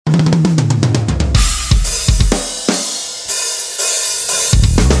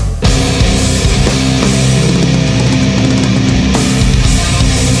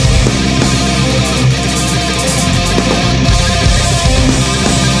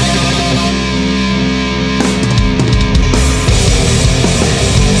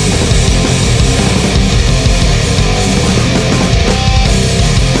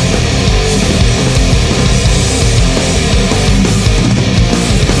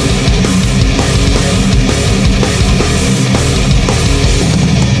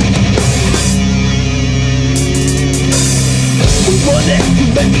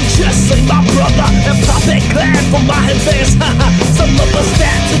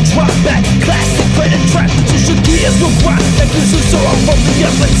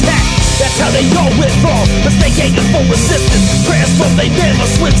they all went wrong. Mistaken for resistance, transform they never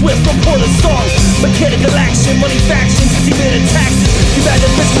switch with reported songs. Mechanical action, money factions, demon and taxes.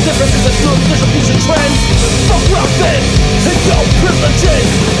 Imagine physical differences and good distribution trends. Fuck wealthy and no privileges.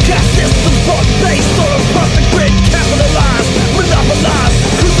 Caste systems bought based on a perfect grid. Capitalize, monopolize,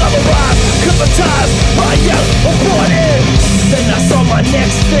 collaborate, commoditize, buy out or bought in. Then I saw my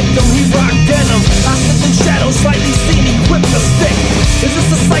next victim, he rocked denim. I sit in shadows, slightly seen, equipped a stick. Is this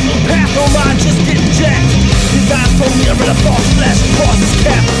a psychopath or am I just getting jacked? His eyes told me I'm in a false flash across his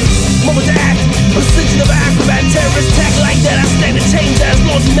cap. Moment to act, precision of an acrobat, terrorist tag like that. I stand and change as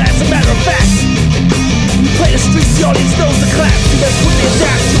long as that's a matter of fact. We play the streets, the audience knows the clap. You better quickly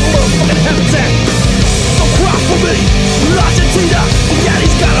adapt to a motherfucking habitat. So cry for me, Argentina.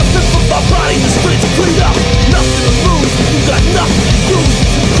 Daddy's got a fit for my body, the streets are cleaned up. Nothing to lose, you got nothing to do.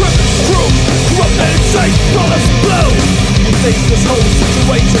 Criminal crew, corrupt and insane, dollars blue. You face this whole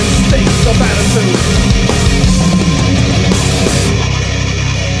situation, states of attitude.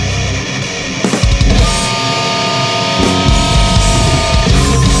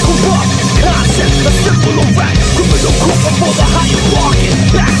 A simple rat, criminal corporate for the higher market.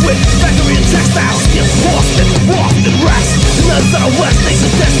 Back with factory and textiles, see Boston, Boston rest. None of the West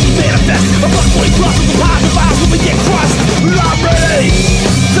nations destiny manifest. A fuckboy crosses the high divides when we get crushed. I'm ready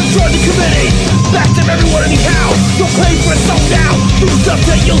to join the committee. Back to everyone anyhow. Don't pay for it, so now. Lose up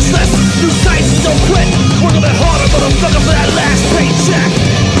to useless. New sites, don't quit.